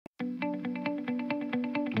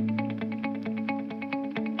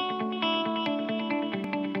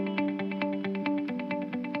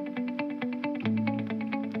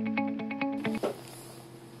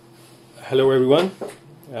Hello everyone,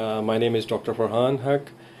 my name is Dr. Farhan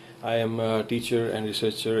Haq. I am a teacher and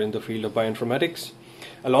researcher in the field of bioinformatics.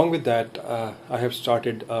 Along with that, I have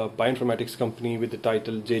started a bioinformatics company with the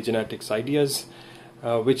title JGI Ideas,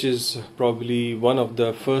 which is probably one of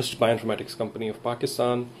the first bioinformatics company of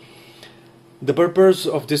Pakistan. The purpose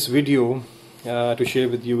of this video to share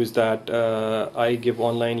with you is that I give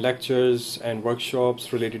online lectures and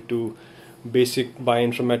workshops related to basic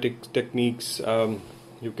bioinformatics techniques.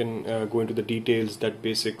 You can go into the details, that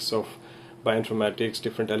basics of bioinformatics,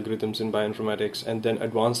 different algorithms in bioinformatics, and then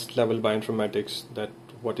advanced level bioinformatics, that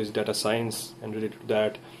what is data science and related to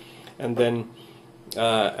that, and then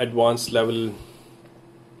advanced level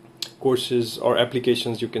courses or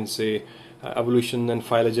applications, you can say, evolution and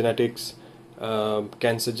phylogenetics,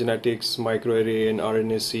 cancer genetics, microarray and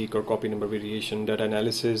RNA-seq or copy number variation, data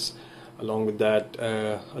analysis, along with that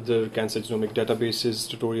other cancer genomic databases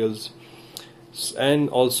tutorials, and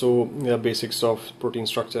also the basics of protein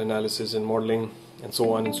structure analysis and modeling, and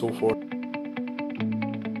so on and so forth.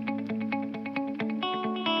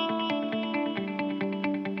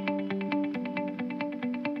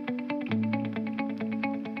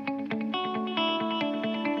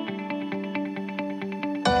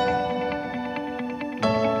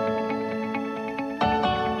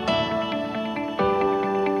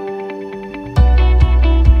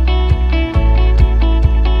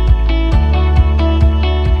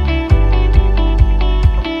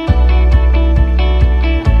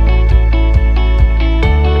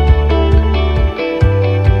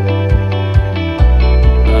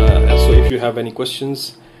 If you have any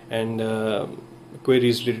questions and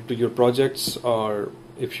queries related to your projects, or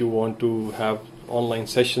if you want to have online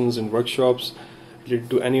sessions and workshops related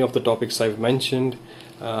to any of the topics I've mentioned,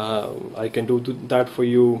 I can do that for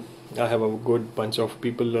you. I have a good bunch of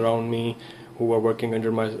people around me who are working under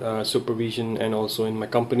my supervision and also in my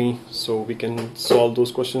company, so we can solve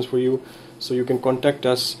those questions for you. So you can contact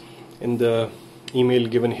us in the email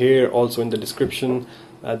given here, also in the description,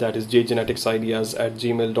 that is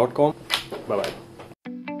jgenetics@gmail.com. Bye bye.